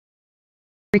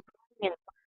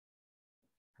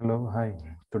Hello, hi.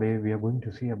 Today we are going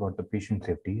to see about the patient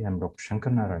safety. I'm Dr.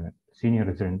 Sankarnarayanan, Senior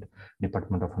Resident,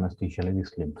 Department of Anesthesia,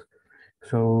 Levis Clinics.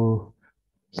 So,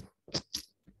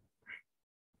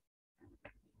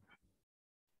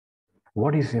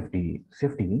 what is safety?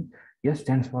 Safety, S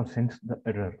stands for sense the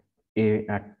error. A,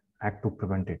 act to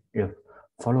prevent it. F,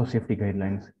 follow safety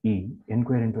guidelines. E,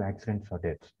 inquire into accidents or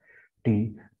deaths.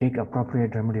 T, take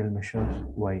appropriate remedial measures.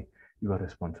 Y, your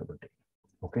responsibility.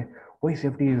 Okay, why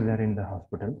safety is there in the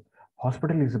hospital?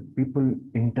 Hospital is a people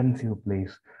intensive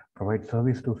place, provide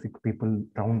service to sick people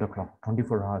round the clock,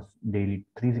 24 hours daily,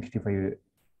 365.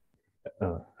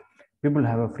 uh, People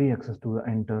have a free access to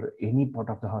enter any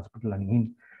part of the hospital and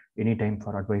in any time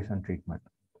for advice and treatment.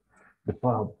 The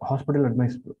hospital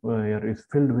atmosphere is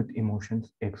filled with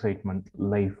emotions, excitement,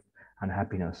 life and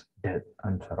happiness, death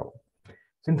and sorrow.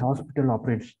 Since hospital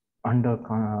operates under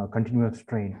continuous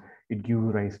strain, it gives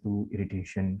rise to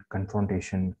irritation,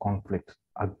 confrontation, conflicts,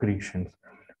 aggressions,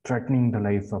 threatening the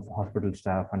lives of hospital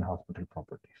staff and hospital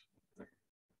properties.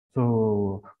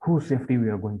 So, whose safety we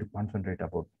are going to concentrate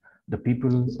about? The people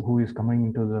who is coming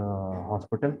into the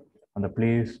hospital and the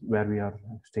place where we are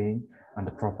staying, and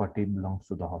the property belongs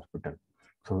to the hospital.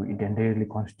 So, it entirely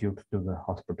constitutes to the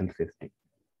hospital safety.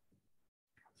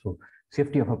 So,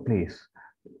 safety of a place.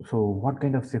 So, what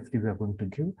kind of safety we are going to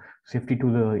give? Safety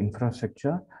to the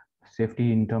infrastructure,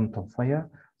 safety in terms of fire,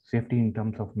 safety in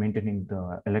terms of maintaining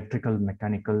the electrical,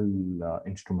 mechanical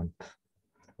instruments.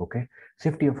 Okay,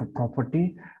 safety of a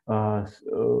property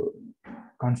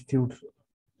constitutes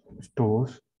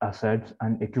stores, assets,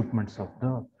 and equipments of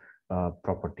the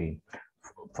property.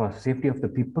 For safety of the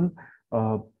people,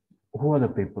 uh, who are the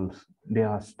peoples? They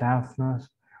are staff nurse,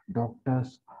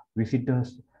 doctors,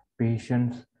 visitors,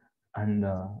 patients, and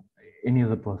any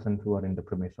other persons who are in the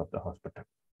premise of the hospital.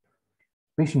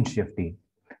 Patient safety.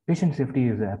 Patient safety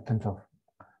is the absence of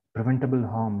preventable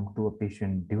harm to a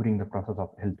patient during the process of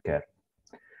healthcare.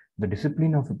 The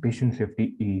discipline of patient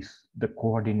safety is the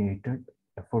coordinated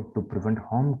effort to prevent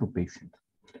harm to patients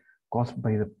caused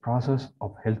by the process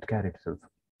of healthcare itself.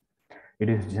 It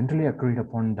is generally agreed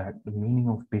upon that the meaning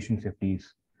of patient safety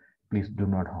is please do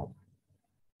not harm.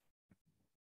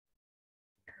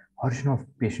 Origin of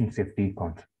patient safety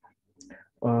concept.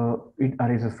 It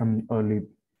arises from early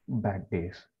back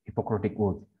days. Hippocratic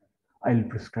oath. I'll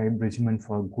prescribe regimen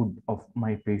for good of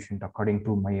my patient according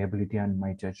to my ability and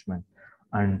my judgment,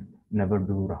 and never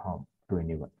do harm to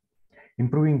anyone.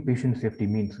 Improving patient safety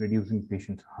means reducing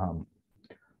patients' harm.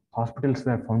 Hospitals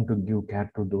were found to give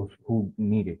care to those who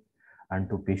need it, and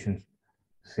to patients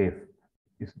safe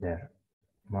is their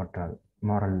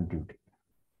moral duty.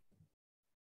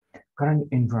 Current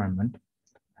environment,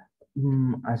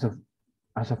 as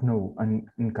of now and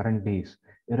in current days,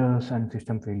 errors and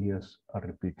system failures are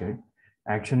repeated.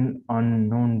 Action on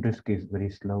known risk is very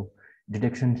slow.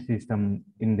 Detection system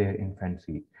in their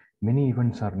infancy. Many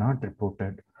events are not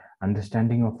reported.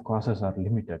 Understanding of causes are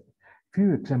limited.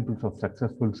 Few examples of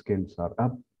successful scales are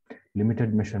up.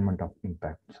 Limited measurement of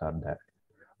impacts are there.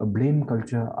 A blame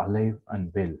culture alive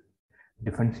and well.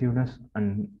 Defensiveness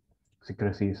and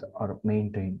secrecies are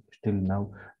maintained still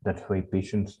now. That's why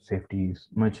patient safety is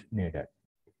much needed.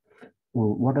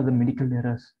 What are the medical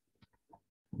errors?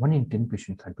 1 in 10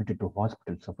 patients admitted to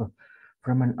hospital suffer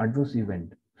from an adverse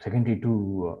event secondary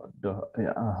to the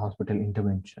hospital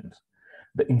interventions.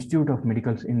 The Institute of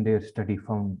Medicals in their study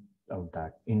found out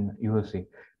that in USA,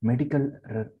 medical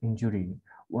error injury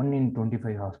 1 in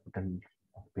 25 hospital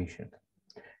patients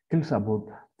kills about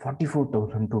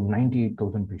 44,000 to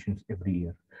 98,000 patients every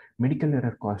year. Medical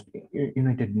error cost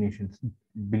United Nations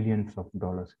billions of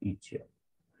dollars each year.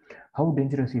 How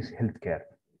dangerous is healthcare?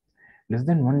 Less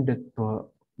than 1 death per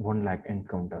 1 lakh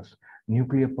encounters.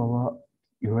 Nuclear power,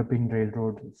 European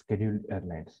railroad, scheduled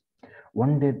airlines.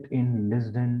 1 death in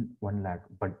less than 1 lakh,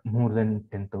 but more than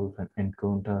 10,000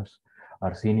 encounters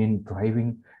are seen in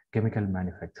driving, chemical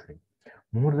manufacturing.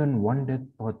 More than 1 death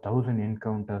per 1,000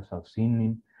 encounters are seen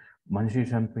in bungee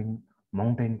jumping,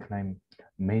 mountain climb.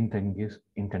 Main thing is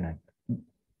internet,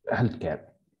 healthcare.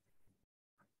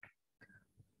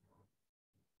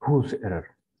 Whose error?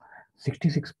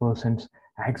 66%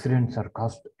 accidents are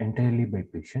caused entirely by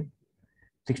patient.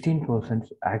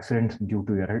 16% accidents due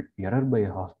to error by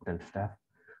hospital staff.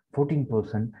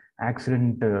 14%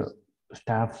 accident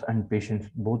staffs and patients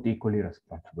both equally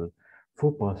responsible.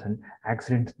 4%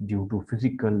 accidents due to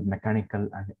physical, mechanical,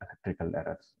 and electrical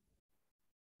errors.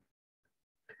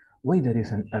 Why there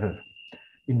is an error?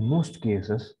 In most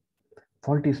cases,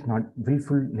 fault is not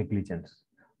willful negligence,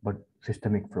 but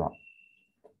systemic flaw.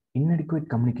 Inadequate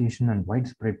communication and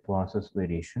widespread process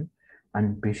variation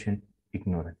and patient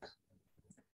ignorance.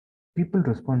 People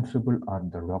responsible are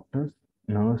the doctors,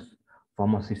 nurse,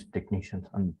 pharmacist, technicians,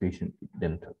 and patient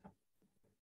themselves.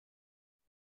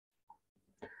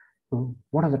 So,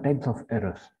 what are the types of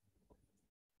errors?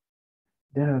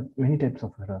 There are many types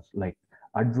of errors like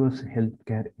adverse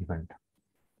healthcare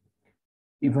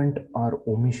event or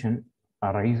omission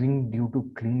arising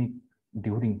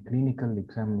during clinical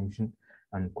examination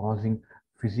and causing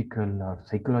physical or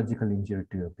psychological injury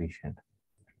to a patient.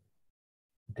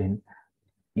 Then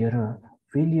error,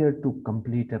 failure to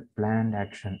complete a planned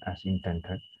action as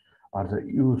intended, or the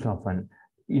use of an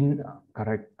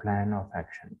incorrect plan of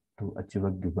action to achieve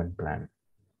a given plan.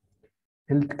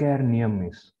 Healthcare near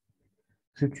miss,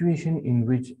 situation in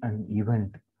which an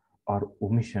event or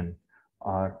omission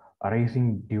are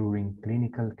arising during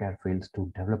clinical care fails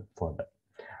to develop further,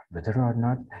 whether or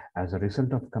not as a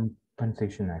result of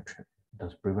compensation action,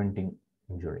 thus preventing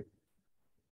injury.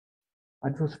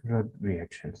 Adverse drug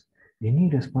reactions. Any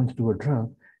response to a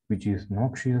drug which is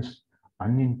noxious,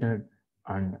 unintended,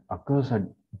 and occurs at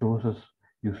doses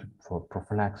used for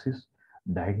prophylaxis,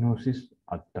 diagnosis,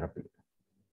 or therapy.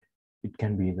 It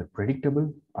can be either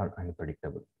predictable or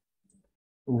unpredictable.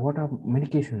 What are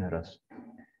medication errors?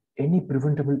 Any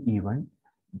preventable event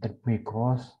that may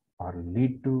cause or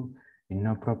lead to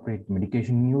inappropriate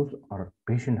medication use or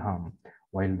patient harm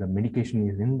while the medication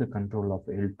is in the control of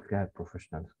healthcare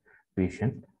professionals,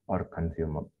 patient, or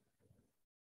consumer.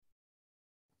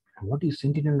 What is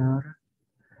sentinel error?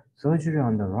 Surgery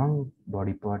on the wrong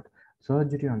body part,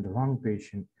 surgery on the wrong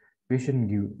patient,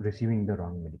 receiving the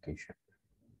wrong medication.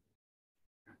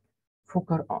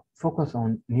 Focus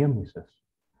on near misses.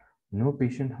 No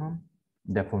patient harm,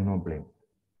 therefore no blame.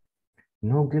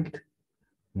 No guilt,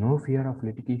 no fear of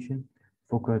litigation,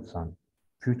 focus on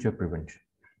future prevention.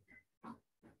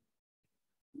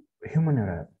 Human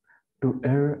error. To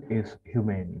err is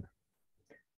humane.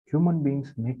 Human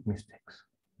beings make mistakes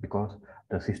because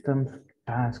the systems,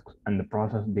 tasks, and the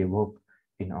process they work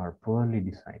in are poorly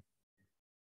designed.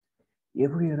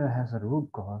 Every error has a root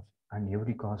cause, and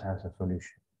every cause has a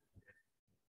solution.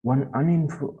 One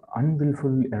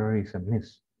unwillful error is a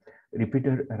miss.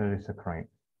 Repeated error is a crime.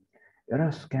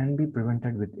 Errors can be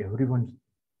prevented with everyone's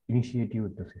initiative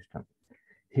with the system.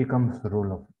 Here comes the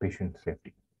role of patient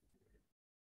safety.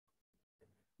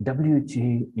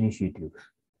 WHA initiatives.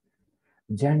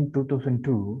 Jan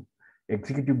 2002,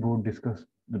 Executive Board discussed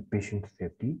the patient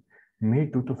safety. May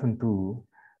 2002,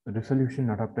 a resolution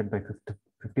adopted by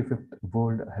 55th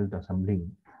World Health Assembly.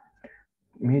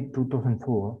 May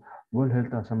 2004, World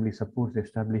Health Assembly supports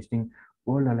establishing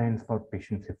World Alliance for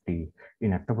Patient Safety.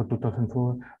 In October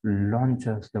 2004,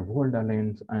 launches the World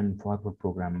Alliance and Forward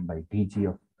Program by DG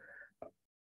of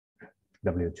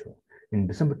WHO. In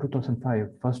December 2005,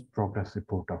 first progress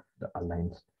report of the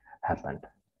alliance happened.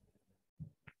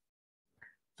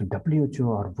 So WHO,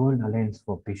 or World Alliance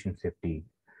for Patient Safety,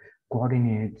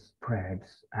 coordinates,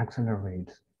 spreads,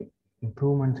 accelerates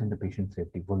improvements in the patient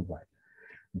safety worldwide.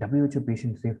 WHO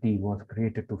patient safety was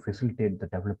created to facilitate the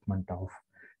development of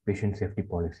patient safety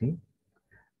policy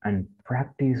and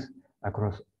practice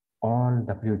across all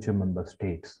WHO member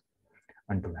states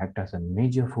and to act as a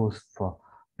major force for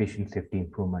patient safety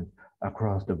improvement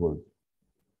across the world.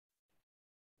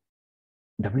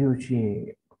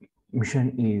 WHO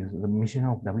the mission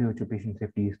of WHO patient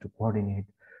safety is to coordinate,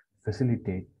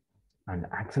 facilitate, and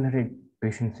accelerate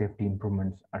patient safety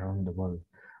improvements around the world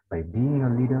by being a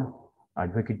leader,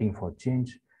 advocating for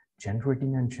change,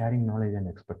 generating and sharing knowledge and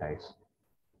expertise,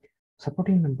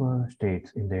 supporting member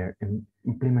states in their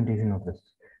implementation of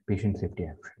this patient safety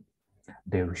action.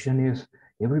 Their vision is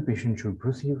every patient should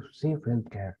receive safe health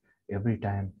care every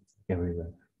time,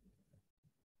 everywhere.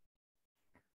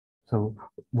 So,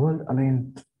 World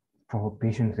Alliance for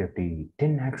Patient Safety,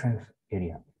 10 actions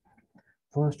area.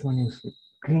 First one is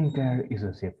clean care is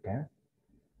a safe care.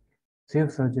 Safe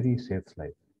surgery saves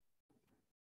life.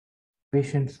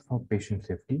 Patients for patient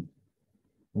safety.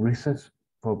 Research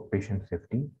for patient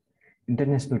safety.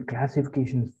 International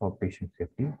classifications for patient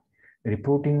safety.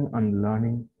 Reporting and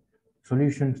learning.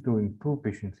 Solutions to improve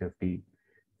patient safety.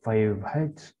 5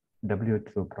 Heights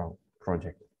WHO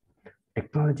project.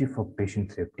 Technology for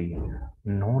patient safety,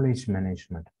 knowledge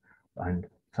management, and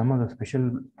some other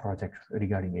special projects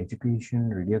regarding education,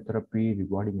 radiotherapy,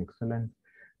 rewarding excellence,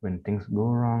 when things go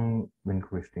wrong, when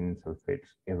crystalline sulfates,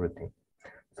 everything.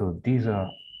 So these are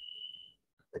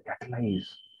the catalyze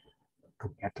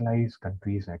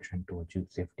countries' action to achieve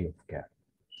safety of care.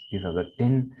 These are the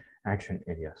 10 action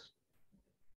areas.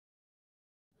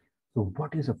 So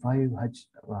what is a high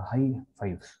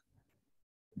fives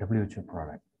WHO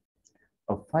product?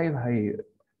 A 5 high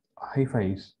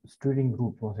HIFI's steering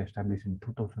group was established in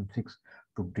 2006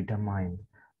 to determine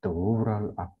the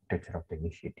overall architecture of the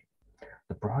initiative.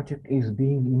 The project is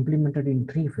being implemented in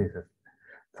three phases.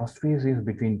 First phase is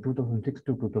between 2006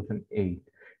 to 2008,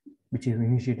 which is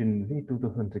initiated in the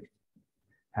 2006,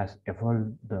 has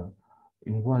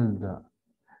involved the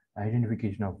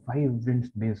identification of 5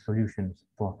 evidence-based solutions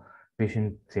for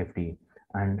patient safety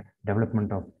and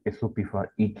development of SOP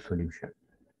for each solution.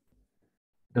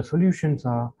 The solutions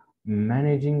are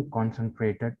managing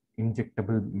concentrated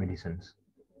injectable medicines,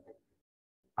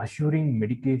 assuring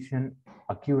medication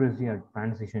accuracy at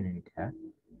transition in care,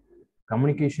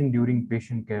 communication during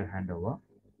patient care handover,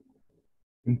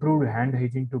 improved hand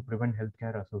hygiene to prevent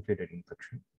healthcare associated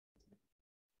infection,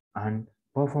 and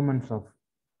performance of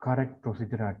correct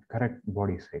procedure at correct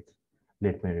body sites.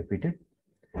 Let me repeat it.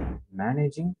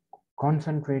 Managing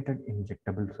concentrated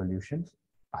injectable solutions,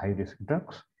 high-risk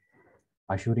drugs,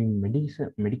 assuring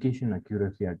medication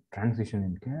accuracy at transition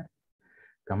in care,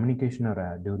 communication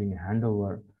during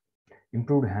handover,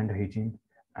 improved hand hygiene,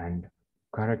 and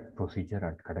correct procedure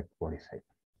at correct body site.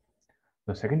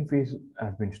 The second phase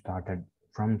has been started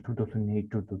from 2008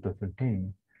 to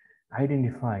 2010.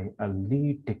 Identify a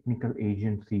lead technical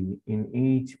agency in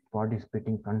each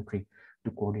participating country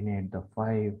to coordinate the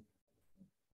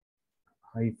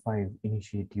high-five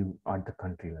initiative at the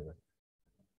country level.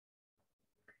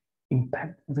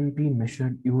 Impact will be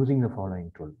measured using the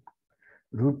following tool: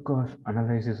 root cause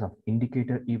analysis of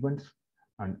indicator events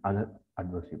and other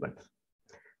adverse events,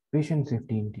 patient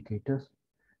safety indicators,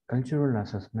 cultural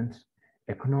assessments,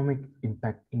 economic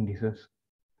impact indices.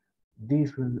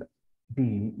 These will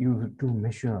be used to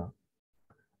measure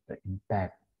the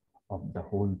impact of the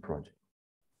whole project.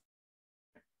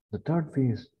 The third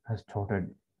phase has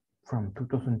started from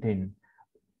 2010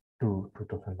 to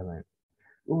 2011.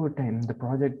 Over time, the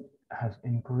project has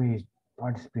encouraged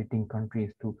participating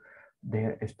countries to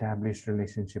their established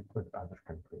relationship with other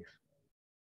countries.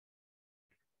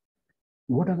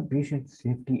 What are the patient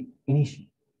safety initiatives?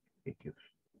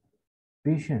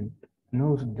 Patient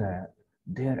knows that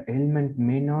their ailment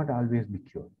may not always be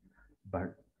cured,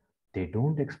 but they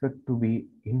don't expect to be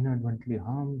inadvertently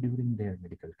harmed during their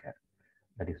medical care.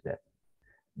 That is there.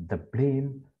 The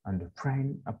blame and the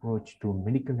train approach to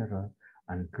medical error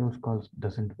and close calls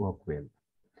doesn't work well.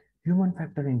 Human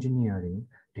factor engineering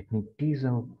technique tease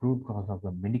out root cause of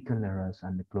the medical errors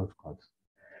and the close calls.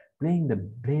 Playing the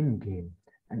blame game,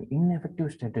 an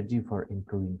ineffective strategy for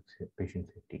improving patient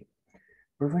safety.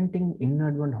 Preventing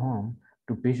inadvertent harm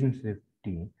to patient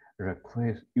safety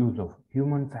requires use of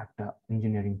human factor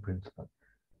engineering principle,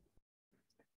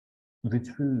 which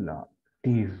will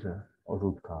tease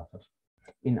root causes.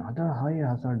 In other high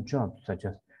hazard jobs such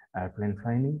as airplane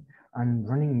flying and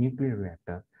running nuclear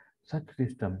reactor, such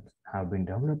systems have been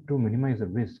developed to minimize the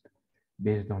risk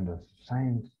based on the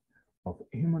science of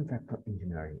human factor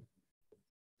engineering.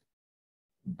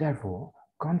 Therefore,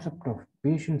 concept of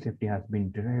patient safety has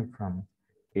been derived from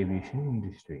aviation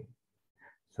industry.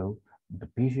 So the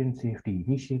patient safety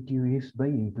initiative is by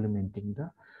implementing the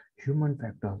human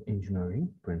factor engineering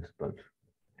principles,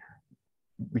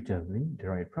 which has been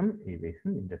derived from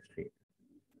aviation industry.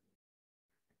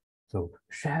 So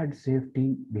shared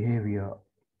safety behavior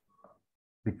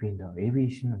between the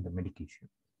aviation and the medication.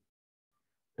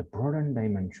 The broader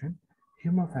dimension,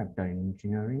 human factor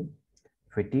engineering,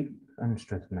 fatigue and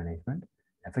stress management,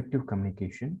 effective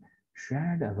communication,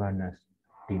 shared awareness,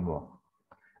 teamwork.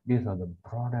 These are the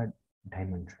broader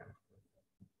dimensions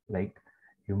like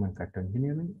human factor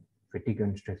engineering, fatigue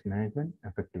and stress management,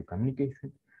 effective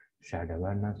communication, shared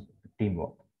awareness,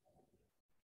 teamwork.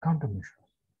 Countermeasures.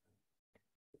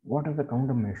 What are the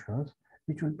countermeasures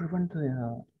which will prevent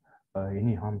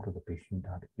any harm to the patient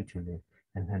or which will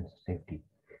enhance safety?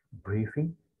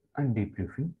 Briefing and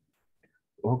debriefing,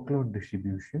 workload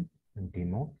distribution and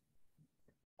teamwork,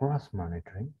 cross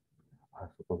monitoring or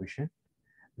supervision,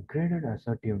 graded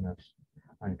assertiveness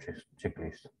and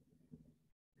checklist.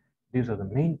 These are the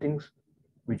main things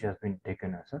which has been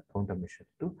taken as a countermeasure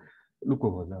to look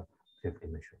over the safety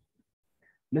measures.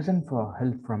 Listen for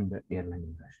help from the airline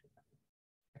industry.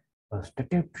 A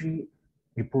statutory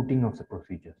reporting of the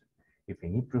procedures. If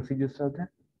any procedures are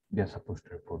there, they are supposed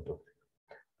to report those.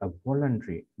 A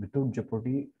voluntary, without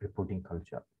jeopardy reporting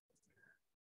culture.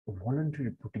 A voluntary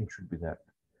reporting should be there.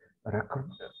 A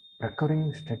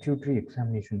recurring statutory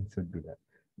examination should be there.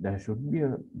 There should be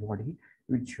a body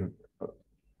which should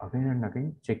again and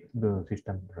again check the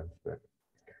system runs well.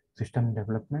 System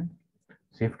development,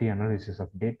 safety analysis of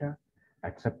data,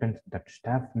 acceptance that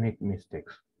staff make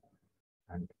mistakes,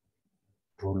 and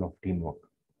role of teamwork.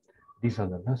 These are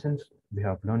the lessons we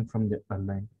have learned from the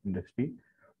airline industry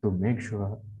to make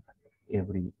sure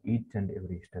each and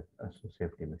every step as a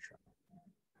safety measure.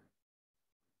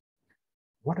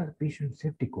 What are the patient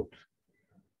safety codes?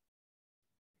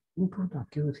 Improve the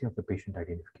accuracy of the patient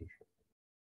identification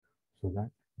so that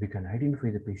we can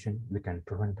identify the patient, we can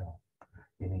prevent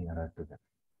any error to them.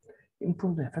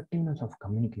 Improve the effectiveness of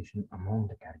communication among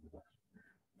the caregivers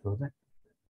so that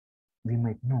we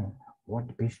might know what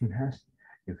the patient has,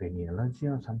 if any allergy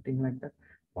or something like that,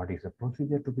 what is the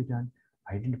procedure to be done,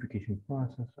 identification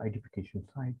process, identification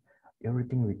site,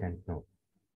 everything we can know,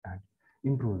 and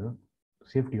improve the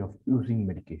safety of using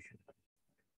medication.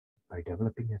 By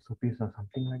developing SOPs or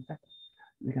something like that,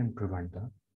 we can prevent the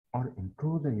or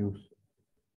improve the use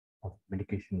of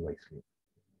medication wisely.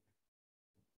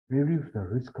 Reduce the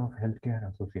risk of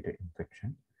healthcare associated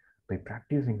infection by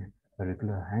practicing a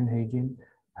regular hand hygiene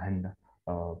and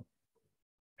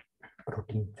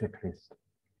routine checklist.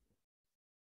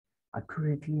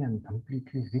 Accurately and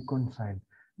completely reconcile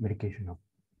medication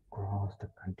across the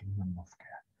continuum of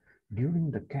care.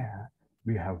 During the care,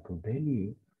 we have to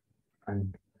daily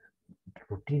and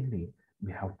routinely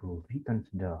we have to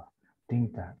reconsider,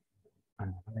 think that,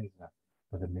 and analyze that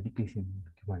for the medication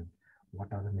given,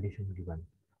 what are the medication given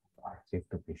are safe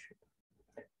to patient.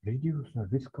 Reduce the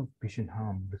risk of patient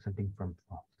harm resulting from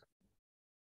falls,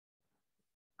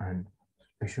 and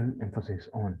special emphasis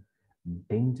on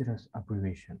dangerous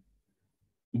abbreviation,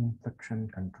 infection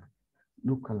control,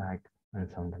 look-alike and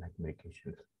sound-alike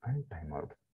medications, and timeout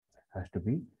has to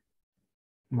be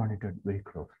monitored very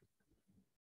closely.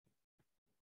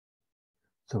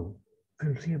 So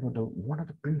we'll see about what are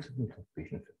the principles of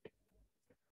patient safety.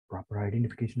 Proper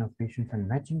identification of patients and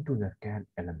matching to their care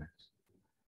elements.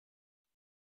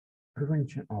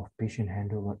 Prevention of patient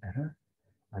handover error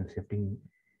and safety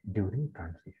during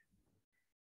transition.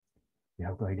 We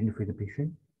have to identify the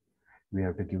patient, we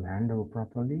have to give handover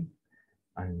properly,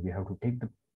 and we have to take the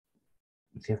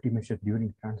safety measures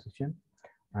during transition,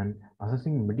 and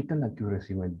assessing medical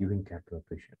accuracy while giving care to a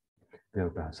patient. We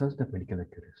have to assess the medical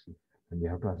accuracy, and we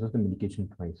have to assess the medication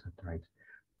price and rights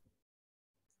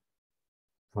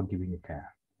for giving a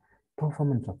care.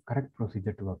 Performance of correct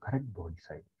procedure to a correct body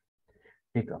site.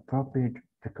 Take appropriate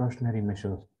precautionary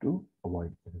measures to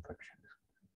avoid infections.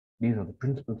 These are the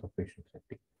principles of patient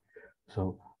safety.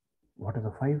 So, what are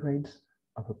the 5 rights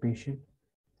of a patient?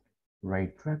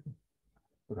 Right drug,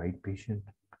 right patient,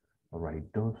 right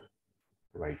dose,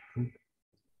 right food,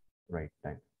 right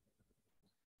time.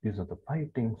 These are the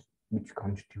 5 things which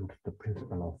constitute the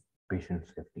principle of patient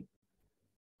safety.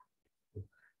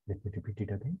 Let me repeat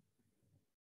it again.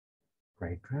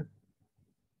 Right drug,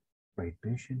 right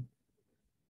patient,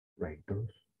 right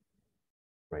dose,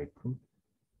 right food,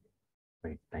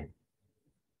 right time.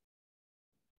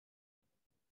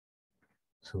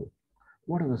 So,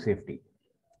 what are the safety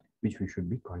which we should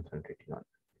be concentrating on?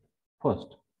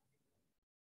 First,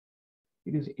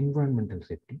 it is environmental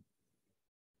safety.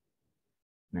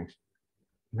 Next,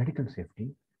 medical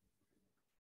safety.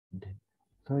 Then,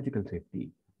 surgical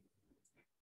safety,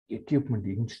 equipment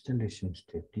installation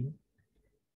safety,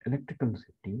 electrical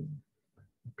safety,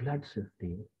 blood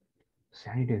safety,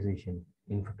 sanitization,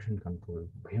 infection control,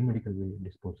 biomedical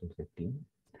disposal safety,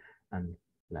 and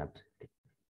lab safety.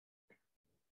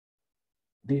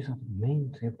 These are the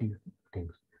main safety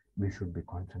things we should be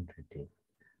concentrating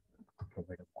to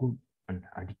provide a good and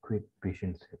adequate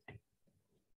patient safety.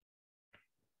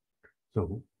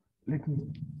 So let me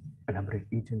elaborate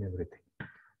each and everything.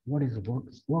 What is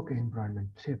work environment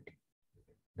safety?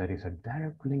 There is a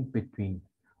direct link between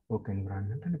work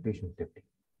environment and patient safety.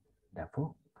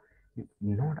 Therefore, if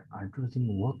not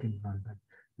addressing work environment,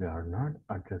 we are not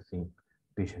addressing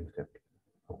patient safety.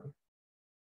 Okay?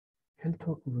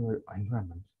 Health work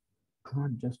environments do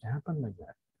not just happen like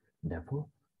that. Therefore,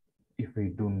 if we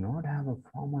do not have a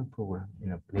formal program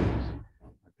in a place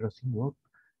addressing work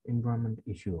environment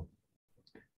issue,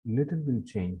 little will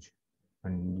change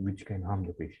and which can harm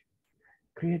the patient.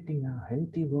 Creating a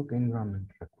healthy work environment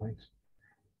requires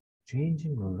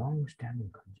changing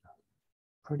long-standing culture,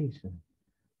 tradition,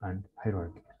 and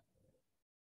hierarchies.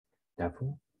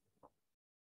 Therefore,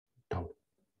 though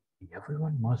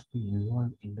everyone must be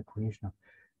involved in the creation of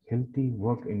healthy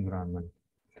work environment,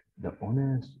 the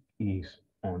onus is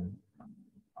on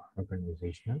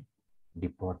organizational,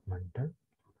 departmental,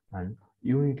 and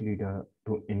unit leader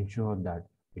to ensure that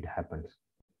it happens.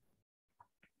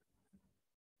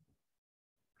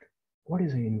 What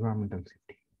is environmental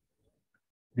safety?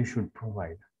 They should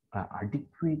provide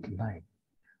adequate light,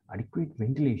 adequate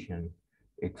ventilation,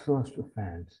 exhaust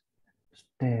fans,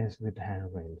 stairs with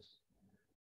handrails,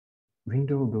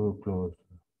 window door closed,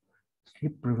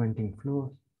 sleep preventing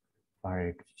floors, fire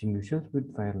extinguishers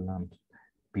with fire alarms,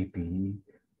 PPE,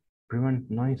 prevent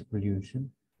noise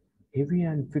pollution, heavy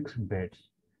and fixed beds,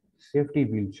 safety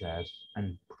wheelchairs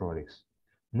and trolleys,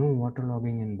 no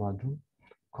waterlogging in bathroom,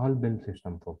 call bell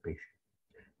system for patient,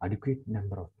 adequate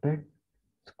number of bed,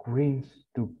 screens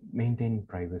to maintain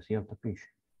privacy of the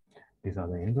patient. These are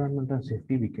the environmental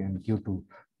safety we can give to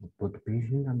both the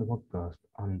patient and the workers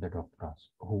and the doctors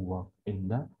who work in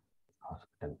the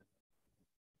hospital.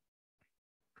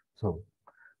 So,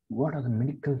 what are the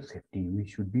medical safety we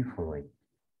should be following?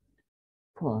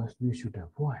 First, we should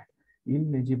avoid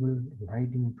illegible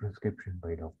writing prescription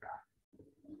by doctor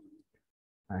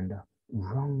and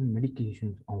wrong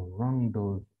medications or wrong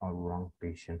dose or wrong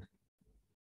patients.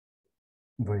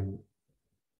 While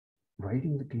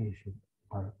writing the patient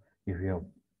or if we are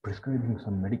prescribing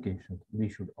some medications, we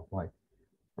should avoid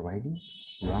providing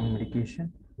wrong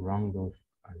medication, wrong dose,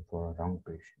 and for a wrong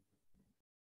patient.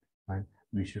 And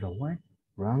we should avoid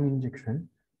wrong injection,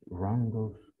 wrong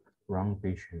dose, wrong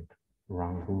patient,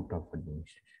 wrong route of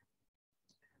administration.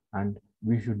 And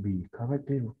we should be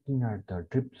correctly looking at the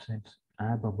drip sets,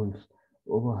 air bubbles,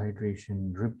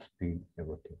 overhydration, drip speed,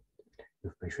 everything.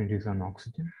 If patient is on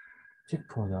oxygen, check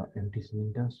for the empty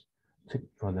cylinders, check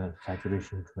for the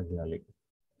saturation regularly.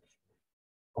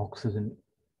 Oxygen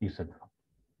is a drug.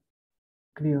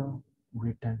 Clear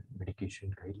written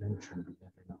medication guidelines should be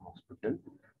there in a hospital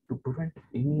to prevent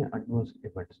any adverse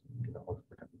events in the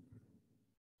hospital.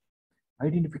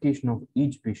 Identification of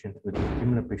each patient with a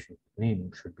similar patient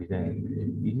name should be there.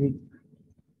 Unique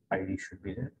ID should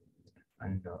be there,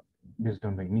 and based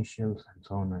on the initials and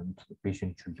so on, and the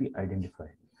patient should be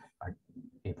identified at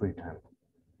every time.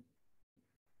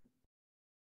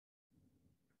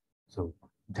 So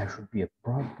there should be a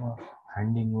proper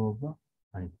handing over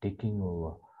and taking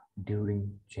over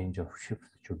during change of shifts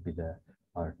should be there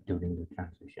or during the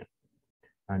transition.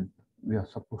 And we are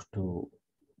supposed to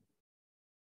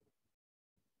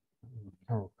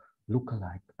look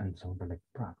alike and sound alike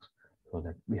drugs so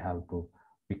that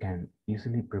we can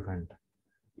easily prevent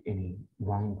any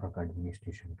wrong drug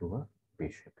administration to a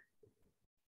patient.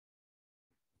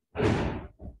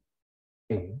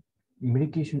 A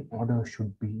medication order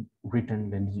should be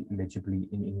written legibly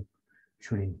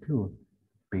should include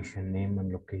patient name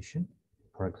and location,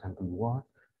 for example, ward,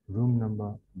 room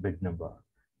number, bed number.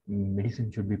 Medicine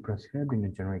should be prescribed in a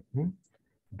generic name.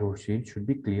 Dosage should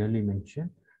be clearly mentioned.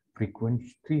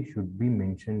 Frequency should be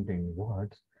mentioned in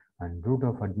words, and route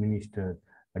of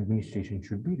administration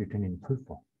should be written in full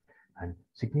form. And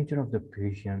signature of the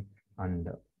patient and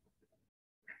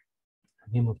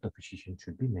name of the physician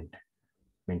should be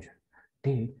mentioned.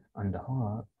 Date and the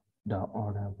hour the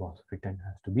order was written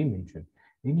has to be mentioned.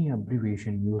 Any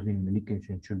abbreviation used in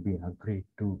medication should be agreed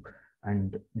to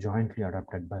and jointly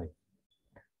adopted by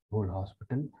whole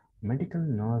hospital, medical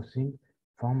nursing,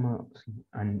 pharmacy,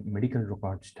 and medical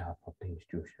record staff of the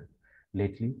institution.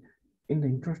 Lately, in the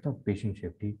interest of patient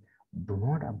safety, do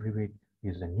not abbreviate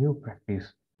is a new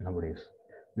practice nowadays.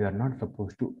 We are not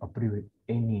supposed to abbreviate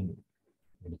any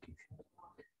medication.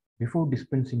 Before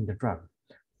dispensing the drug,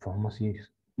 pharmacies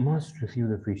must receive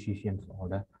the physician's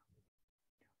order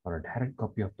or a direct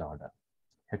copy of the order,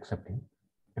 except in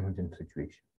emergency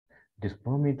situation. This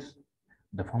permits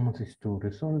the pharmacist to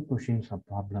resolve questions or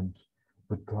problems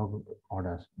with drug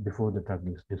orders before the drug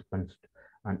is dispensed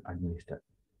and administered.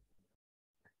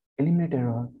 Eliminate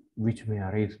error which may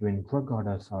arise when drug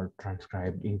orders are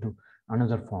transcribed into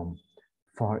another form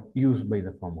for use by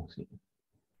the pharmacy.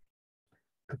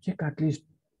 To check at least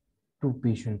 2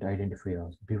 patient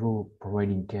identifiers before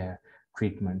providing care,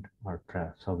 treatment, or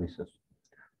services.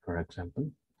 For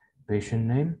example, patient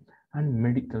name and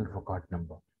medical record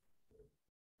number.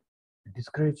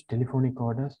 Discourage telephonic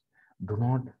orders, do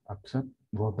not accept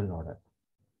verbal order,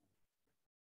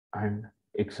 and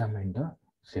examine the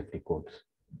safety codes.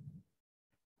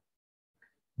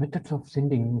 Methods of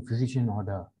sending physician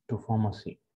order to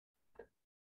pharmacy.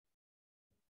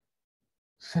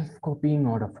 Self-copying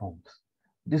order forms.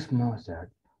 This method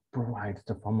provides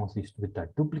the pharmacist with a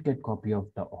duplicate copy of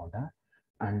the order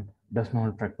and does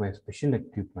not require special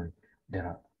equipment. There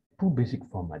are 2 basic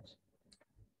formats.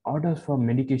 Orders for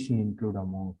medication include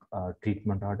among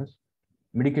treatment orders,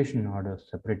 medication orders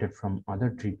separated from other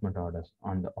treatment orders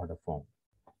on the order form.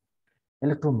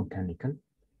 Electromechanical,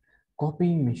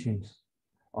 copying machines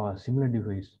or similar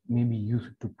device may be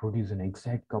used to produce an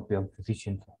exact copy of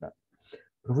physician's order.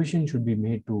 Provision should be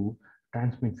made to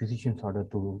transmit physician's order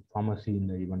to pharmacy in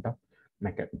the event of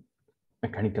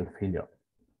mechanical failure.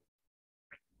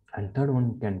 And third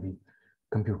one can be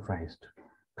computerized.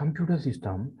 Computer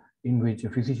system in which a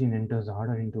physician enters the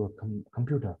order into a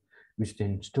computer which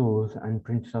then stores and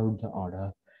prints out the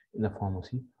order in the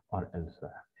pharmacy or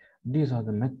elsewhere. These are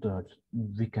the methods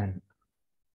we can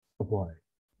avoid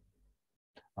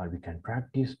or we can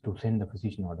practice to send the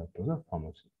physician order to the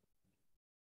pharmacy.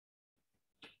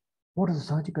 What is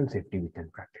the surgical safety we can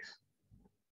practice?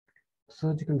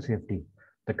 Surgical safety,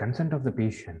 the consent of the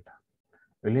patient,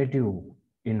 relative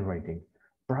in writing,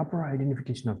 proper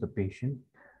identification of the patient,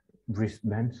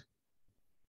 wristbands,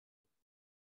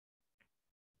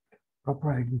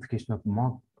 proper identification of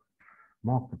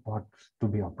marked parts to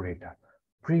be operated,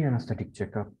 pre-anesthetic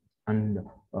checkup, and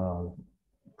uh,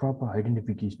 proper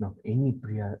identification of any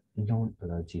prior known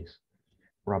allergies,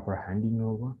 proper handing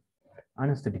over,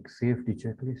 anesthetic safety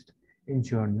checklist,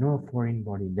 ensure no foreign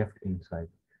body left inside,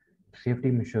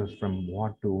 safety measures from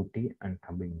ward to OT and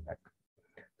coming back,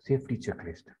 safety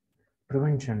checklist,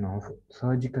 prevention of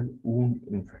surgical wound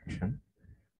infection,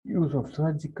 use of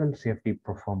surgical safety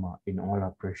proforma in all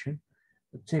operation,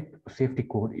 check safety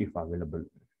code if available.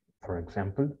 For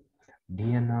example,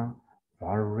 DNR,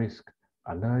 fall risk,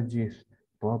 allergies,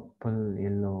 purple,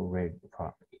 yellow, red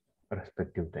for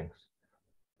respective things.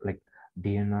 Like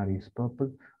DNR is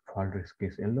purple, fall risk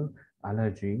is yellow,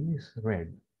 allergy is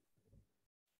red.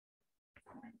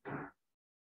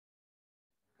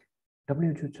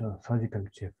 WHO surgical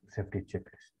safety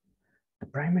checklist. The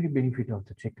primary benefit of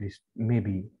the checklist may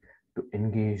be to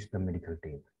engage the medical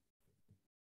team.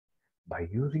 By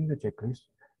using the checklist,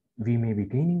 we may be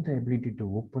gaining the ability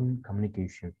to open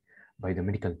communication by the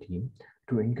medical team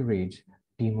to encourage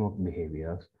teamwork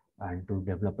behaviors and to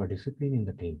develop a discipline in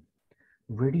the team,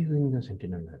 reducing the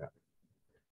sentinel error.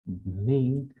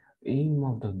 Main aim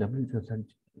of the WHO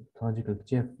surgical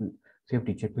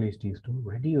safety checklist is to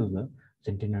reduce the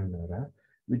sentinel error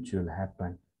which will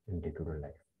happen in day-to-day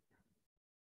life.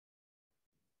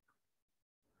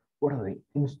 What are the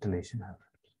installation hazards?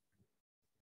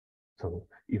 So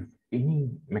if any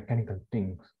mechanical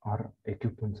things or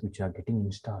equipments which are getting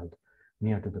installed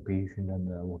near to the patient and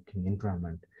the working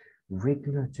environment,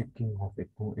 regular checking of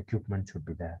equipment should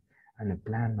be there, and a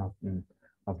plan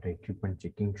of the equipment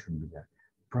checking should be there.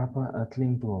 Proper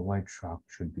earthing to avoid shock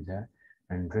should be there,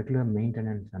 and regular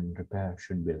maintenance and repair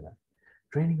should be there.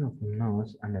 Training of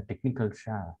nurse and a technical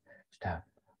staff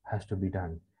has to be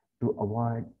done to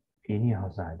avoid any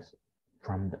hazards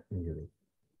from the injury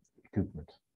equipment.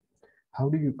 How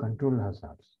do you control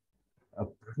hazards?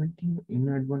 Preventing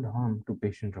inadvertent harm to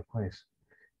patient requires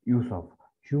use of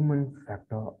human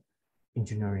factor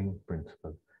engineering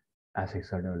principle. As I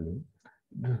said earlier,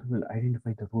 this will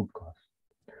identify the root cause.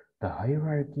 The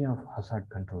hierarchy of hazard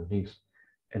control is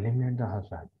eliminate the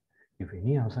hazard. If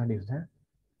any hazard is there,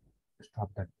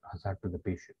 stop that hazard to the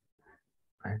patient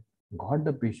and guard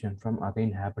the patient from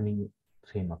again happening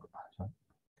same hazard.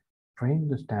 Train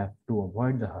the staff to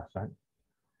avoid the hazard.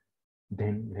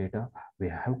 Then later we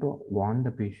have to warn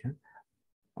the patient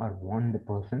or warn the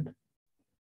person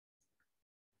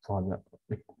for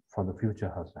the future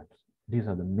hazards. These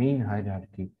are the main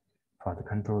hierarchy for the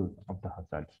control of the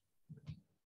hazards.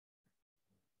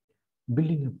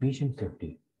 Building a patient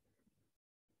safety.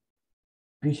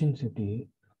 Patient safety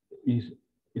is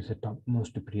a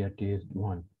topmost priority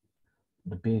one.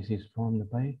 The base is formed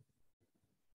by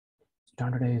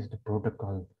standardized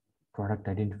protocol product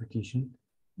identification,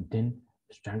 then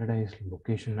standardized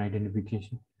location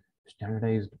identification,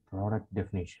 standardized product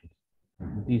definitions.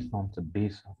 These forms the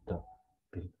base of the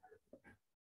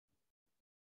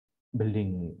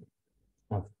building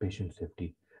of patient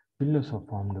safety. Pillars are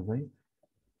formed by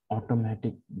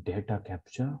automatic data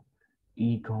capture,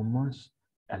 e-commerce,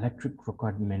 electric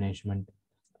record management,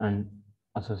 and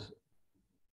assess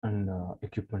and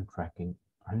equipment tracking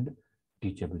and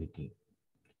teachability.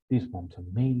 These forms a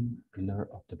main pillar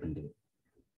of the building.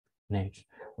 Next,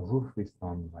 a roof is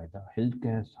formed by the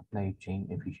healthcare supply chain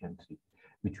efficiency,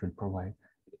 which will provide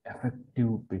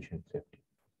effective patient safety.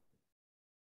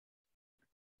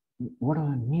 What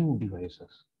are new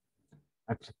devices?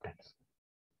 Acceptance,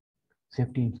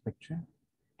 safety inspection,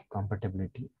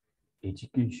 compatibility,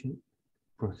 education,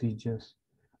 procedures,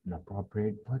 and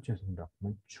appropriate purchasing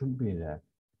document should be there.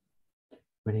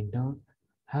 When in doubt,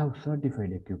 have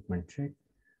certified equipment check,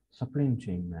 supply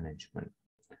chain management.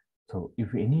 So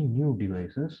if any new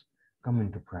devices come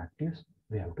into practice,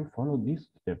 we have to follow these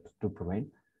steps to prevent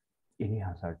any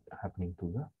hazard happening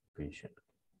to the patient.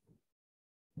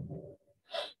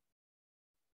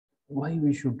 Why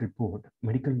we should report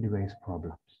medical device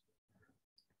problems?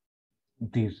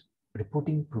 This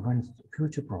reporting prevents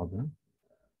future problems,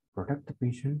 protect the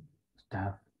patient,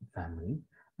 staff, family,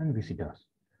 and visitors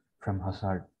from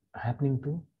hazard happening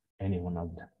to any one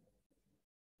of them.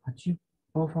 Achieve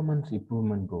performance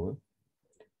improvement goal.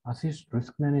 assist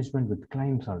risk management with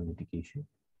claims or litigation,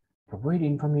 provide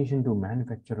information to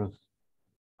manufacturers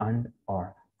and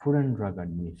or Food and Drug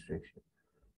Administration,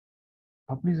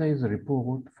 publicize the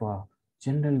report for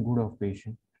general good of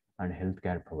patient and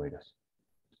healthcare providers,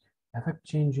 affect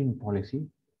change in policy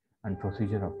and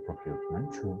procedure of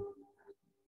procurement. So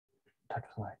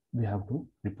that's why we have to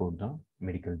report the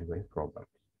medical device problems.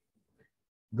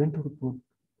 When to report?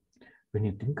 When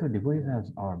you think a device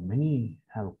has or many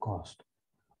have cost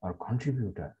or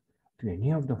contributed to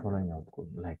any of the following outcome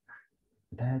like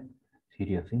death,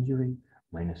 serious injury,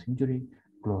 minus injury,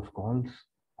 close calls,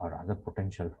 or other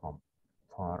potential form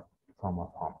of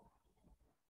harm.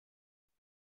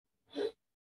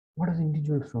 What is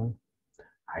individual's role?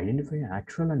 Identify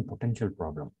actual and potential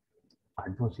problem,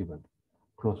 adverse event,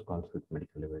 close calls with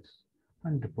medical device,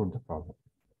 and report the problem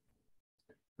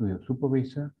to your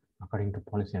supervisor according to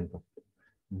policy and procedure.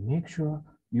 Make sure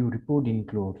your report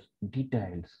includes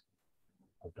details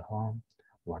of the harm,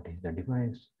 what is the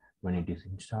device, when it is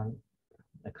installed,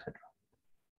 etc.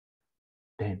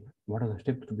 Then, what are the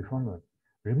steps to be followed?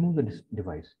 Remove the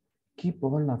device. Keep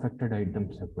all affected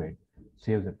items separate.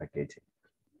 Save the packaging.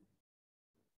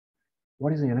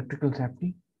 What is the electrical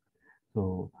safety?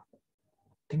 So,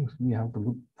 things we have to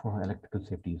look for electrical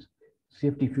safety is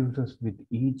safety fuses with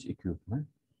each equipment,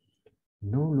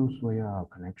 no loose wire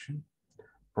connection,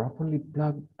 properly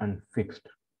plugged and fixed.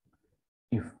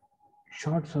 If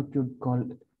short circuit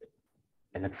called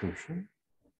electrocution,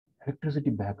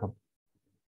 electricity backup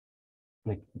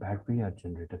like battery or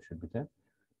generator should be there.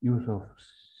 Use of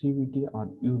CVT or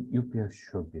UPS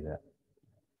should be there.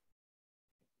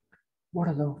 What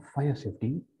are the fire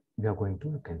safety we are going to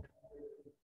look at?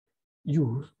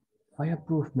 Use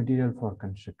fireproof material for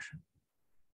construction.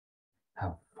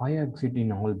 Have fire exit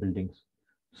in all buildings,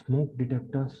 smoke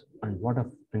detectors and water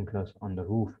sprinklers on the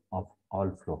roof of all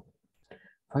floors.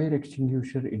 Fire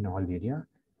extinguisher in all area,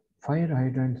 fire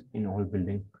hydrants in all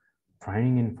buildings,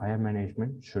 training in fire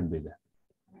management should be there.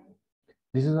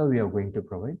 This is how we are going to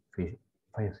provide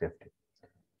fire safety.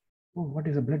 Oh, what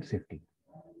is a blood safety?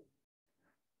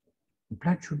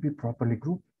 Blood should be properly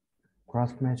grouped,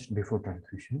 cross-matched before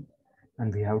transfusion,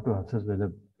 and we have to assess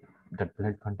whether that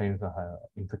blood contains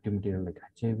infective material like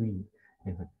HIV,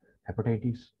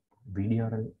 hepatitis,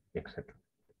 VDRL, etc.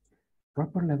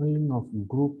 Proper leveling of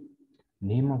group,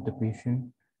 name of the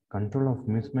patient, control of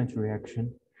mismatch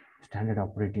reaction, standard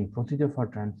operating procedure for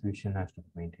transfusion has to be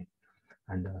maintained,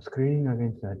 and screening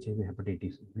against HIV,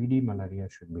 hepatitis, VD, malaria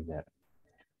should be there.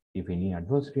 If any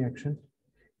adverse reactions,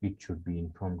 it should be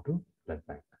informed to blood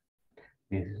bank.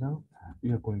 This is how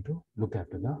we are going to look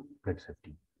after the blood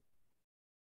safety.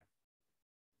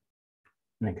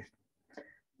 Next,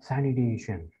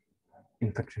 sanitation,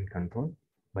 infection control,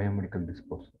 biomedical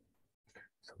disposal.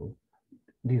 So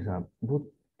these are both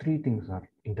three things are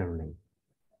interlinked.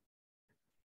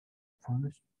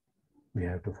 First, we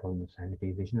have to follow the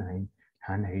sanitization and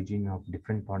hand hygiene of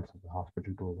different parts of the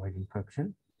hospital to avoid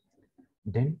infection.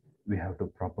 Then we have to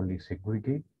properly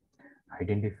segregate,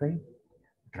 identify,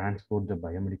 transport the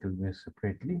biomedical waste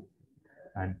separately,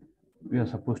 and we are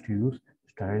supposed to use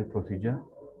sterile procedure.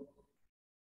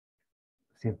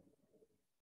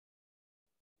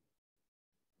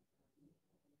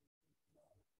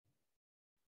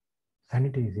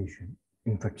 Sanitization,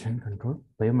 infection control,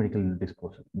 biomedical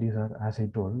disposal. These are, as I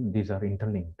told, these are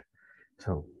interlinked.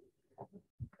 So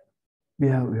we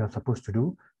are supposed to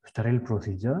do sterile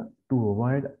procedure to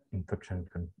avoid infection.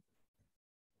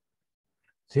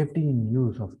 Safety in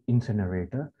use of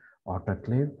incinerator,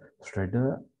 autoclave,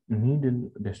 shredder,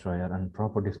 needle destroyer, and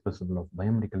proper disposal of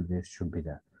biomedical waste should be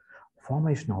there.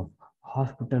 Formation of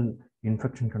hospital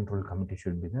infection control committee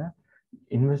should be there.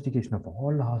 Investigation of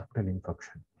all hospital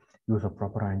infection. Use of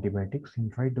proper antibiotics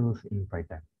in right dose in right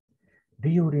time.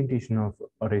 Reorientation of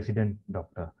a resident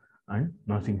doctor and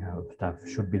nursing staff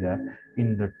should be there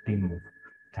in the team of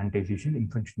sanitization,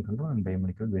 infection control, and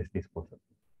biomedical waste disposal.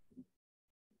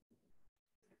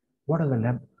 What are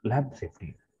the lab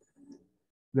safety?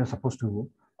 We are supposed to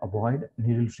avoid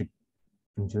needle stick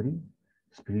injury,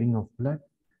 spilling of blood,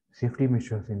 safety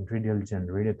measures in radiology and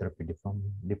radiotherapy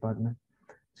department,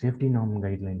 safety norm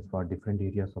guidelines for different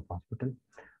areas of hospital,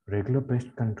 regular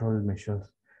pest control measures,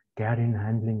 care in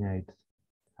handling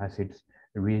acids,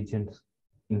 reagents,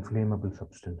 inflammable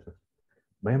substances,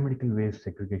 biomedical waste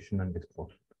segregation and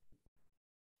disposal.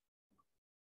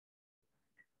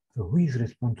 So who is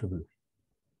responsible?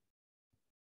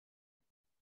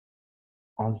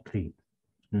 All three,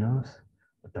 nurse,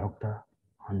 doctor,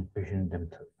 and patient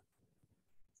themselves.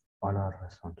 All are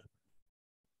responsible.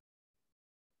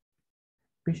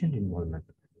 Patient involvement.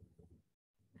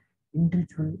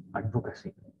 Individual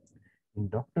advocacy. In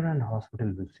doctor and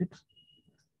hospital visits,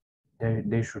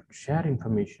 they should share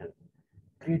information,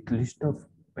 create list of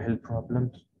health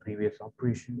problems, previous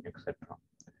operation, etc.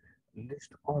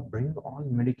 List or bring all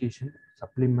medication,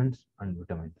 supplements, and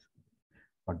vitamins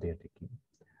what they are taking,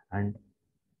 and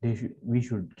we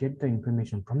should get the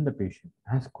information from the patient,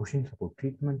 ask questions about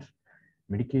treatments,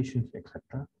 medications,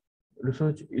 etc.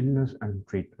 Research illness and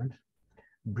treatments,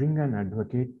 bring an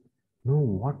advocate, know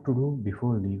what to do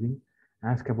before leaving,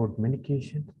 ask about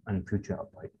medications and future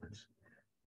appointments.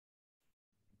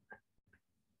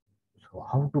 So,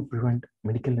 how to prevent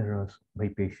medical errors by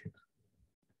patients?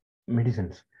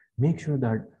 Medicines. Make sure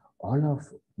that all of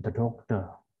the doctor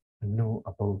know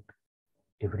about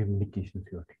every medication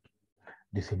you are taking.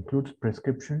 This includes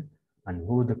prescription and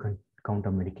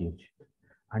over-the-counter medication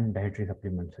and dietary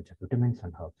supplements such as vitamins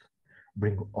and herbs.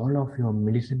 Bring all of your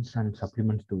medicines and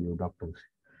supplements to your doctors.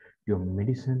 Your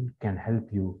medicine can help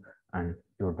you and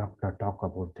your doctor talk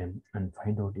about them and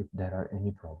find out if there are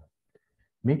any problems.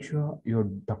 Make sure your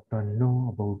doctor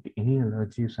know about any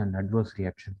allergies and adverse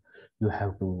reaction you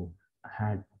have to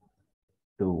add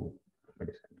to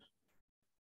medicines.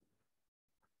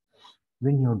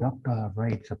 When your doctor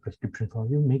writes a prescription for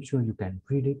you, make sure you can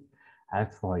read it.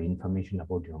 Ask for information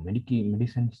about your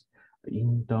medicines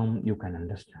in term you can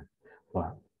understand.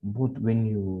 For both when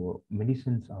your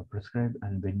medicines are prescribed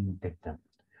and when you take them.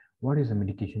 What is the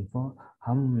medication for?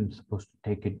 How I'm supposed to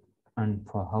take it and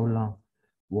for how long?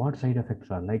 What side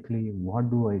effects are likely? What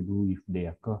do I do if they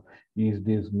occur? Is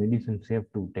this medicine safe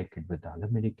to take it with other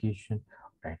medication,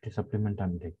 dietary supplement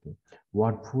I'm taking?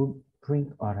 What food,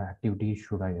 drink, or activity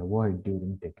should I avoid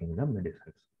during taking the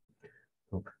medicines?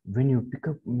 So when you pick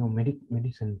up your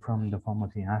medicine from the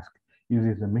pharmacy, ask, is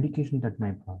this the medication that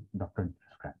my doctor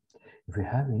prescribed? If you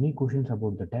have any questions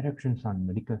about the directions on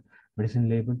medicine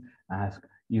label, ask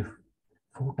if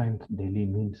 4 times daily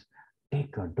means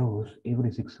take a dose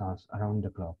every 6 hours around the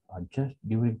clock or just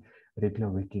during regular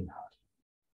waking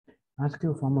hours. Ask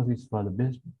your pharmacist for the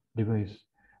best device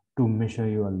to measure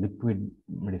your liquid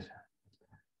medicine.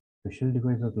 Special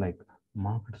devices like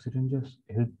marked syringes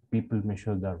help people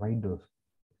measure the right dose.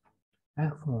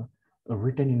 Ask for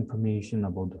written information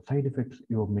about the side effects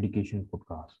your medication could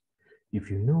cause. If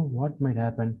you know what might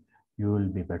happen, you will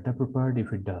be better prepared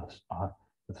if it does or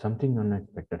if something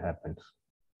unexpected happens.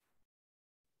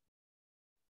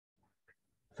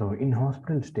 So in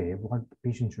hospital stay, what the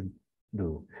patient should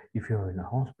do? If you're in a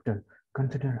hospital,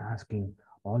 consider asking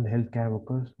all healthcare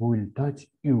workers who will touch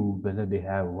you whether they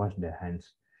have washed their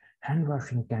hands. Hand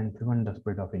washing can prevent the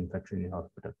spread of infection in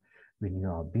hospital. When you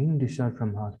are being discharged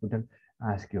from hospital,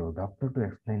 ask your doctor to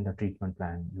explain the treatment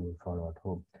plan you will follow at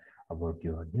home, about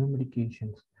your new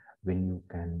medications, when you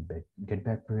can get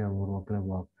back to your regular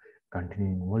work,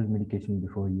 continuing old medication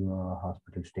before your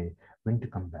hospital stay, when to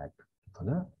come back for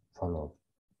the follow-up.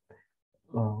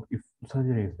 If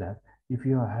surgery is there, if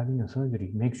you are having a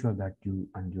surgery, make sure that you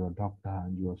and your doctor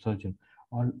and your surgeon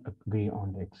all agree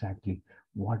on exactly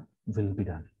what will be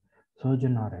done.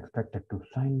 Surgeons are expected to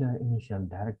sign the initial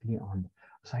directly on the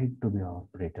site to be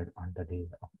operated on the day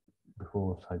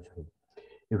before surgery.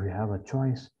 If you have a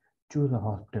choice, choose a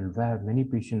hospital where many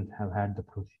patients have had the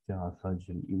procedure or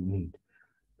surgery you need.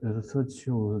 The research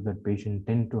shows that patients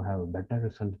tend to have a better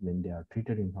result when they are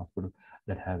treated in hospitals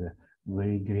that have a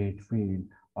very great field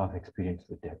of experience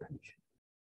with their condition.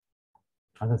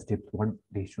 Other steps, what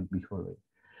they should be following.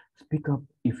 Speak up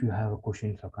if you have a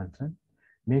questions or concern.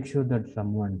 Make sure that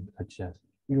someone such as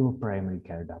your primary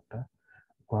care doctor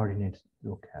coordinates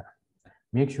your care.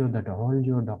 Make sure that all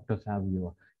your doctors have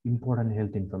your important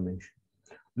health information.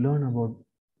 Learn about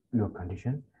your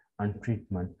condition and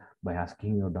treatment by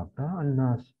asking your doctor and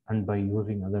nurse and by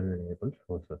using other reliable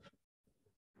sources.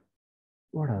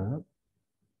 What are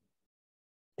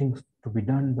things to be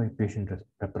done by patient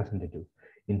representatives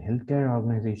in healthcare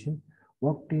organization?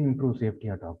 Work to improve safety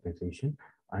at organization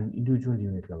and individual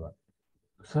unit level.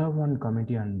 Serve on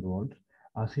committee and boards.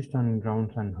 Assist on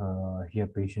grounds and hear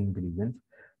patient grievance.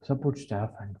 Support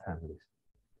staff and families.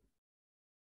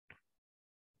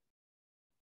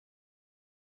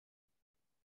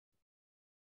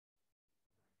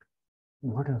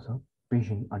 What else a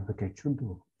patient advocate should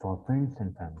do for friends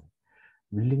and family?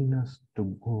 Willingness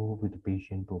to go with the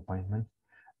patient to appointments,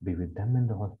 be with them in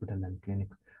the hospital and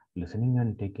clinics, listening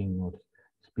and taking notes,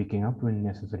 speaking up when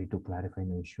necessary to clarify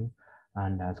an issue,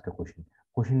 and ask a question.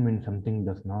 Question when something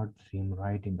does not seem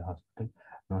right in the hospital,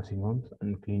 nursing homes,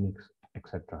 and clinics,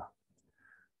 etc.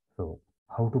 So,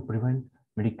 how to prevent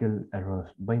medical errors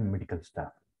by medical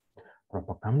staff?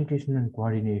 Proper communication and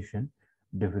coordination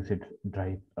deficits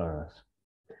drive errors.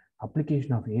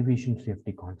 Application of aviation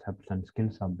safety concepts and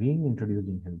skills are being introduced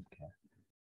in healthcare.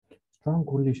 Strong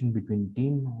correlation between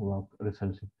teamwork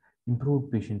results in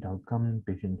improved patient outcome,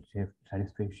 patient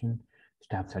satisfaction,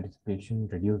 staff satisfaction,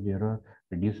 reduced error,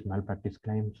 reduced malpractice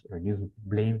claims, reduced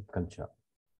blame culture.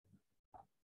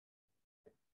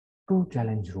 To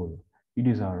challenge rule. It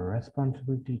is our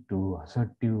responsibility to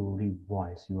assertively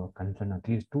voice your concern at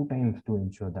least 2 times to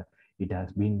ensure that it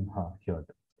has been heard.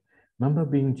 Member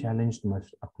being challenged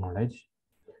must acknowledge,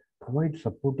 provide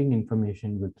supporting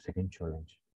information with second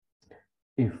challenge.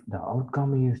 If the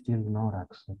outcome is still not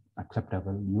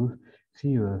acceptable, use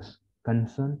serious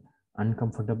concern,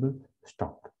 uncomfortable,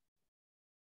 stop.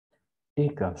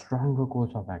 Take a stronger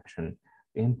course of action.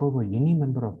 Empower any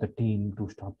member of the team to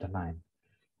stop the line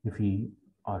if he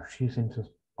or she senses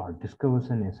or discovers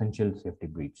an essential safety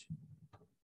breach.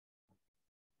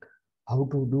 How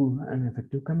to do an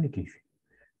effective communication?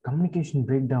 Communication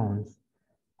breakdowns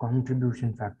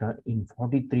contribution factor in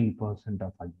 43%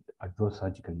 of adverse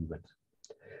surgical events,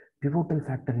 pivotal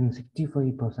factor in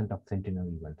 65% of sentinel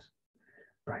events,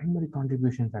 primary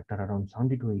contribution factor around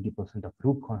 70 to 80% of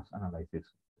root cause analysis.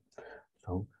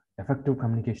 So effective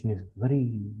communication is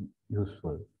very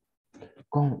useful.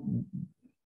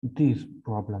 These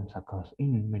problems occur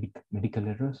in medical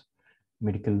errors,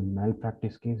 medical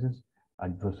malpractice cases,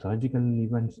 adverse surgical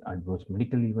events, adverse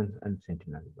medical events, and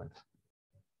sentinel events.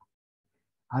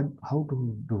 How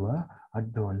to do a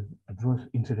adverse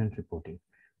incident reporting?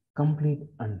 Complete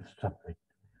and submit.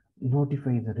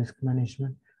 Notify the risk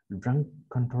management, drug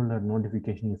controller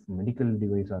notification if medical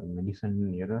device or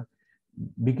medicine error.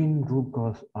 Begin root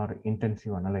cause or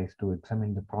intensive analysis to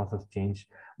examine the process change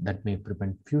that may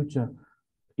prevent future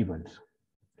events.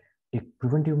 Take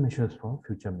preventive measures for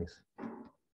future miss.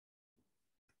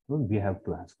 We have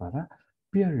to ask for a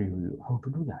peer review. How to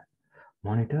do that?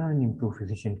 Monitor and improve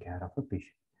physician care of a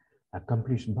patient.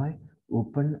 Accomplished by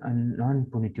open and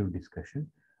non-punitive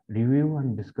discussion, review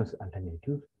and discuss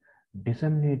alternatives,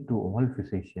 disseminate to all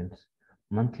physicians,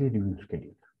 monthly review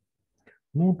schedule.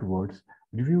 Move towards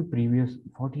review previous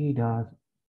 48 hours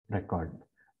record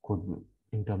code blue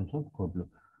in terms of code blue.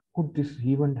 Could this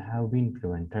event have been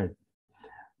prevented?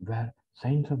 Where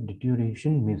signs of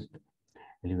deterioration missed: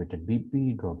 elevated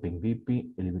BP, dropping BP,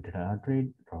 elevated heart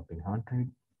rate, dropping heart rate,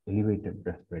 elevated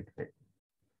breath rate.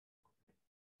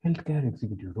 Healthcare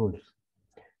executive roles.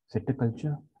 Set a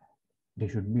culture. They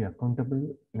should be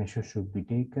accountable. Measures should be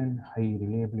taken. High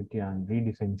reliability and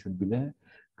redesign should be there.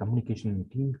 Communication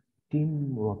and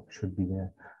teamwork should be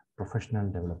there. Professional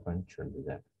development should be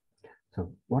there.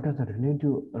 So, what are the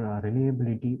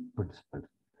reliability principles?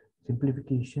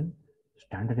 Simplification,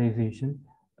 standardization,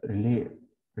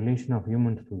 relation of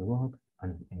humans to the work,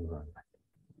 and environment.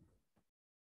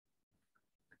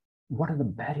 What are the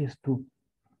barriers to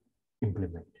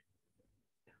implement?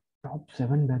 Top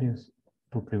 7 barriers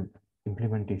to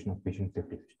implementation of patient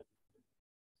safety system.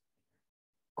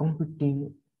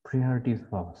 Competing priorities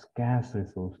for scarce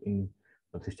resource in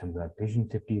a system where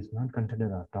patient safety is not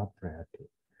considered a top priority.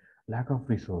 Lack of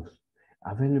resource,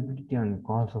 availability and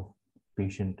cost of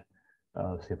patient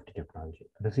safety technology,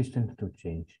 resistance to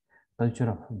change, culture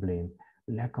of blame,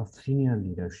 lack of senior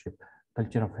leadership,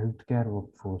 culture of healthcare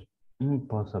workforce,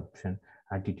 imperception,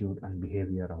 attitude and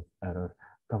behavior of error,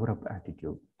 cover-up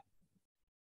attitude.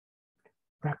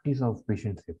 Practice of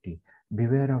patient safety.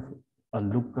 Beware of a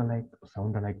look-alike,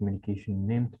 sound-alike medication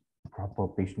names, proper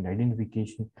patient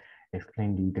identification,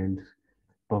 explain details,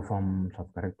 performance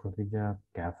of correct procedure,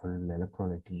 careful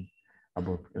electrolyte,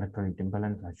 about electrolyte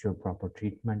imbalance, assure proper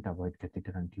treatment, avoid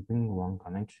catheter and tubing, wrong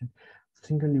connection,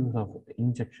 single use of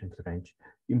injection syringe,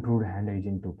 improved hand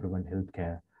hygiene to prevent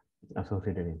healthcare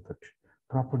associated infection,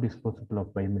 proper disposal of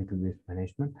biomedical waste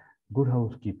management, good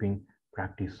housekeeping,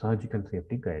 practice surgical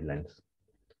safety guidelines.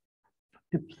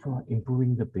 Tips for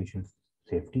improving the patient's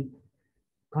safety.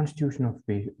 Constitution of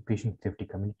patient safety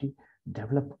committee.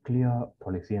 Develop clear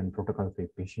policy and protocol for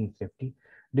patient safety.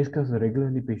 Discuss the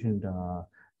regularly patient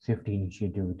safety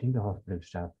initiative within the hospital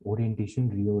staff. Orientation,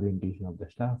 reorientation of the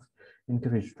staff.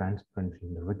 Encourage transparency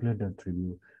in the regular death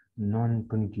review.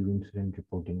 Non-punitive incident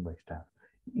reporting by staff.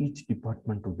 Each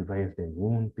department to devise their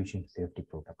own patient safety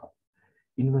protocol.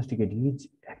 Investigate each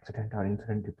accident or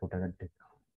incident reported at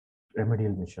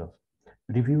remedial measures.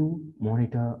 Review,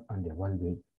 monitor, and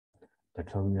evaluate.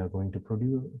 That's how we are going to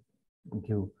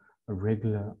give a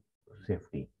regular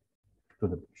safety to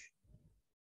the patient.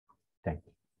 Thank you.